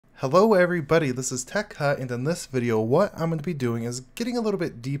Hello everybody, this is TechHut, and in this video what I'm going to be doing is getting a little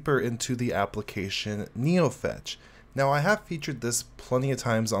bit deeper into the application Neofetch. Now I have featured this plenty of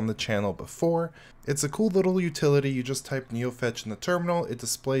times on the channel before. It's a cool little utility. You just type Neofetch in the terminal, it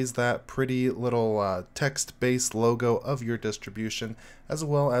displays that pretty little text-based logo of your distribution as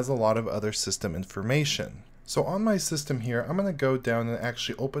well as a lot of other system information. So on my system here, I'm going to go down and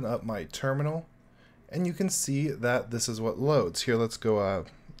actually open up my terminal, and you can see that this is what loads. Here, let's go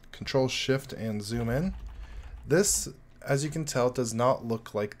Control Shift and zoom in. This, as you can tell, does not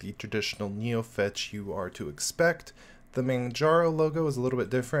look like the traditional Neofetch you are to expect. The Manjaro logo is a little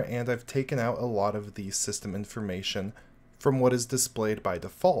bit different, and I've taken out a lot of the system information from what is displayed by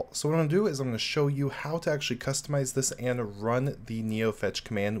default. So what I'm going to do is I'm going to show you how to actually customize this and run the Neofetch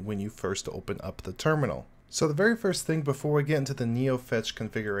command when you first open up the terminal. So the very first thing before we get into the Neofetch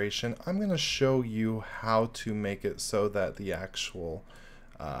configuration, I'm going to show you how to make it so that the actual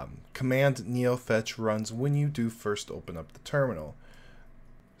command Neofetch runs when you do first open up the terminal.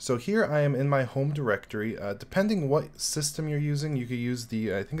 So here I am in my home directory. Depending what system you're using, you could use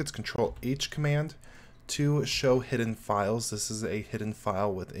the, I think it's Control H command to show hidden files. This is a hidden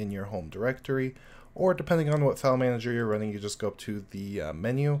file within your home directory, or depending on what file manager you're running, you just go up to the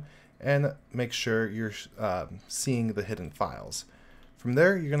menu and make sure you're seeing the hidden files. From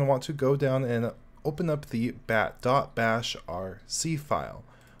there, you're going to want to go down and open up the bat.bash rc file.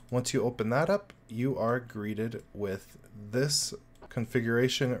 Once you open that up, you are greeted with this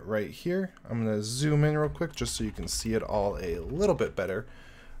configuration right here. I'm going to zoom in real quick just so you can see it all a little bit better.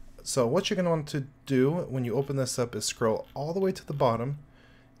 So what you're going to want to do when you open this up is scroll all the way to the bottom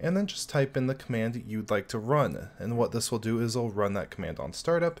and then just type in the command you'd like to run. And what this will do is it'll run that command on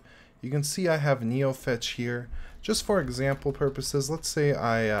startup. You can see I have Neofetch here. Just for example purposes, let's say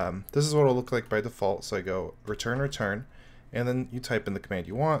this is what it'll look like by default. So I go return, and then you type in the command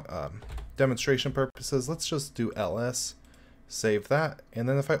you want. Demonstration purposes, let's just do ls, save that, and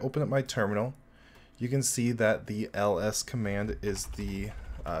then if I open up my terminal, you can see that the ls command is the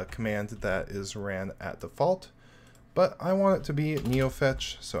command that is ran at default. But I want it to be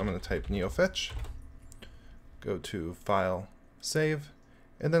Neofetch, so I'm going to type Neofetch, go to File, Save,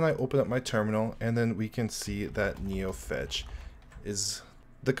 and then I open up my terminal, and then we can see that Neofetch is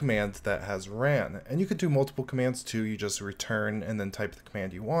the command that has ran. And you could do multiple commands too. You just return and then type the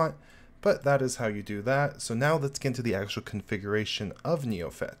command you want, but that is how you do that. So now let's get into the actual configuration of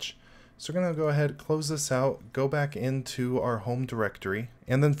Neofetch. So we're going to go ahead, close this out, go back into our home directory,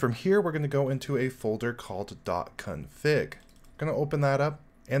 and then from here we're going to go into a folder called .config. We're going to open that up,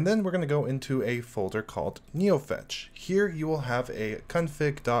 and then we're going to go into a folder called Neofetch. Here you will have a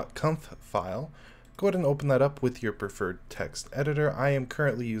config.conf file. Go ahead and open that up with your preferred text editor. I am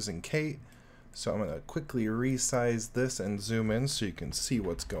currently using Kate, so I'm going to quickly resize this and zoom in so you can see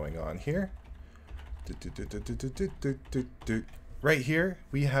what's going on here. Right here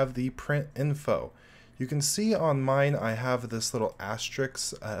we have the print info. You can see on mine I have this little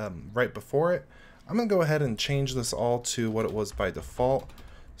asterisk right before it. I'm going to go ahead and change this all to what it was by default.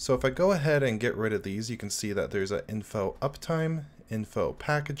 So if I go ahead and get rid of these, you can see that there's an info uptime, info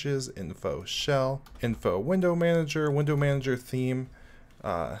packages, info shell, info window manager theme,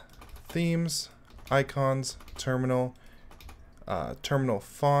 themes, icons, terminal, terminal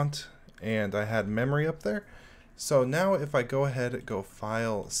font, and I had memory up there. So now if I go ahead, go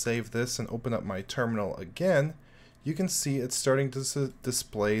File, save this, and open up my terminal again, you can see it's starting to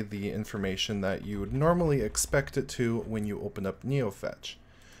display the information that you would normally expect it to when you open up Neofetch.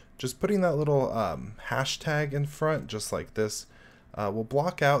 Just putting that little hashtag in front, just like this, will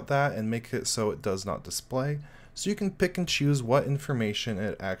block out that and make it so it does not display. So you can pick and choose what information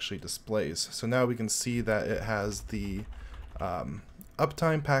it actually displays. So now we can see that it has the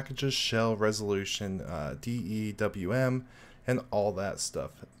uptime, packages, shell, resolution, DEWM, and all that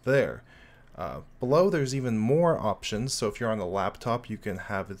stuff there. Below there's even more options. So if you're on a laptop, you can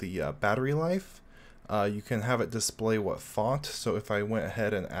have the battery life. You can have it display what font. So if I went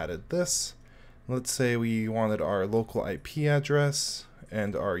ahead and added this, let's say we wanted our local IP address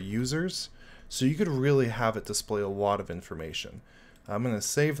and our users. So you could really have it display a lot of information. I'm going to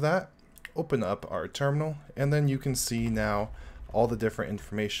save that, open up our terminal, and then you can see now all the different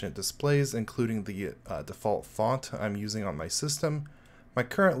information it displays, including the default font I'm using on my system, my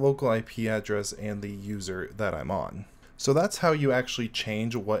current local IP address, and the user that I'm on. So that's how you actually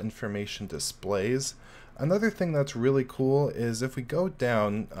change what information displays. Another thing that's really cool is if we go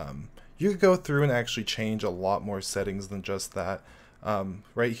down, you could go through and actually change a lot more settings than just that.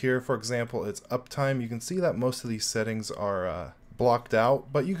 Right here, for example, it's uptime. You can see that most of these settings are blocked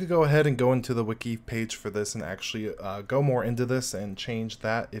out, but you could go ahead and go into the wiki page for this and actually go more into this and change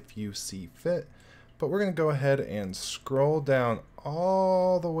that if you see fit. But we're going to go ahead and scroll down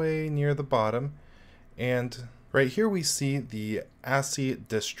all the way near the bottom, and right here we see the ASCII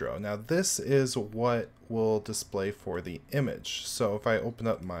distro. Now this is what will display for the image. So if I open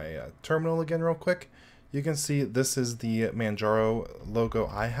up my terminal again real quick, you can see this is the Manjaro logo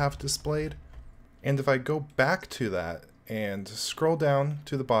I have displayed. And if I go back to that and scroll down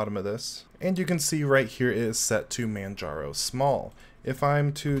to the bottom of this, and you can see right here it is set to Manjaro small. If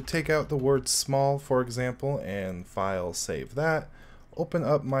I'm to take out the word small, for example, and file save that, open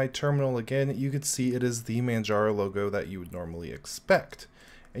up my terminal again, you could see it is the Manjaro logo that you would normally expect.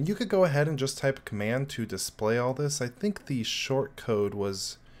 And you could go ahead and just type a command to display all this. I think the short code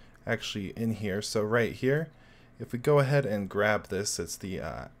was actually in here. So right here, if we go ahead and grab this, it's the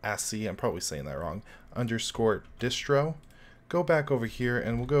ASCII, I'm probably saying that wrong, underscore distro. Go back over here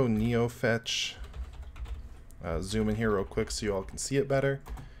and we'll go Neofetch. Zoom in here real quick so you all can see it better.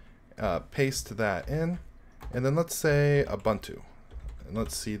 Paste that in, and then let's say Ubuntu. And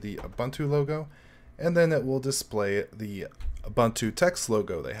let's see the Ubuntu logo, and then it will display the Ubuntu text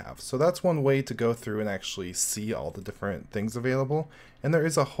logo they have. So that's one way to go through and actually see all the different things available. And there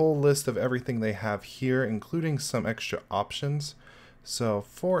is a whole list of everything they have here, including some extra options. So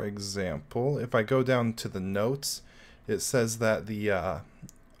for example, if I go down to the notes, it says that the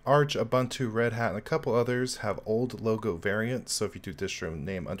Arch, Ubuntu, Red Hat, and a couple others have old logo variants. So if you do distro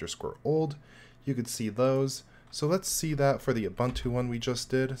name underscore old, you could see those. So let's see that for the Ubuntu one we just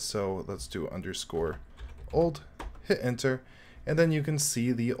did. So let's do underscore old, hit enter, and then you can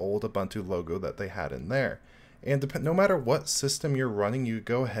see the old Ubuntu logo that they had in there. And no matter what system you're running, you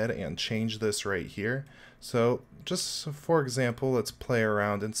go ahead and change this right here. So just for example, let's play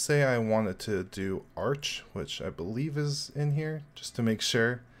around and say I wanted to do Arch, which I believe is in here, just to make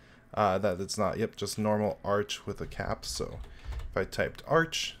sure that it's not, yep, just normal Arch with a cap. So if I typed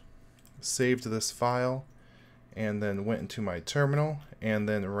Arch, saved this file, and then went into my terminal and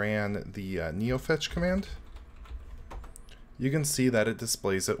then ran the Neofetch command, you can see that it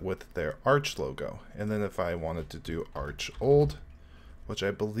displays it with their Arch logo. And then if I wanted to do Arch old, which I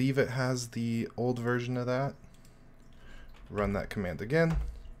believe it has the old version of that, run that command again,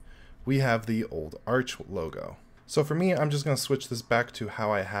 we have the old Arch logo. So for me, I'm just going to switch this back to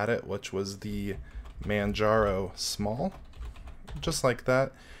how I had it, which was the Manjaro small, just like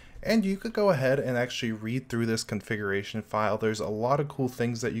that. And you could go ahead and actually read through this configuration file. There's a lot of cool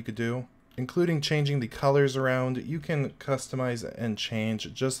things that you could do, including changing the colors around. You can customize and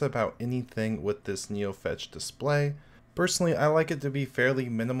change just about anything with this Neofetch display. Personally, I like it to be fairly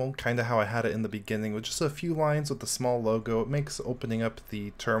minimal, kind of how I had it in the beginning, with just a few lines with the small logo. It makes opening up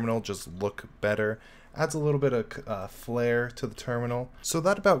the terminal just look better, adds a little bit of flair to the terminal. So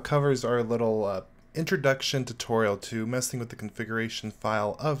that about covers our little introduction tutorial to messing with the configuration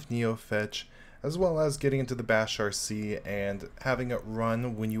file of Neofetch, as well as getting into the bash RC and having it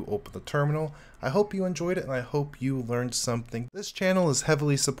run when you open the terminal. I hope you enjoyed it and I hope you learned something. This channel is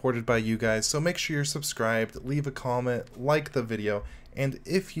heavily supported by you guys, so make sure you're subscribed, leave a comment, like the video, and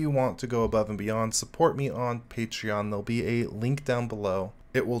if you want to go above and beyond, support me on Patreon. There'll be a link down below.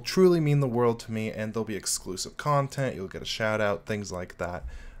 It will truly mean the world to me, and there'll be exclusive content, you'll get a shout out, things like that.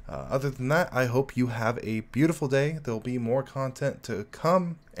 Other than that, I hope you have a beautiful day. There'll be more content to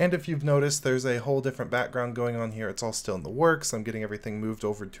come. And if you've noticed, there's a whole different background going on here. It's all still in the works. I'm getting everything moved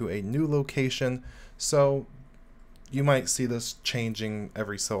over to a new location. So you might see this changing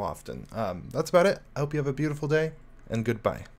every so often. That's about it. I hope you have a beautiful day, and goodbye.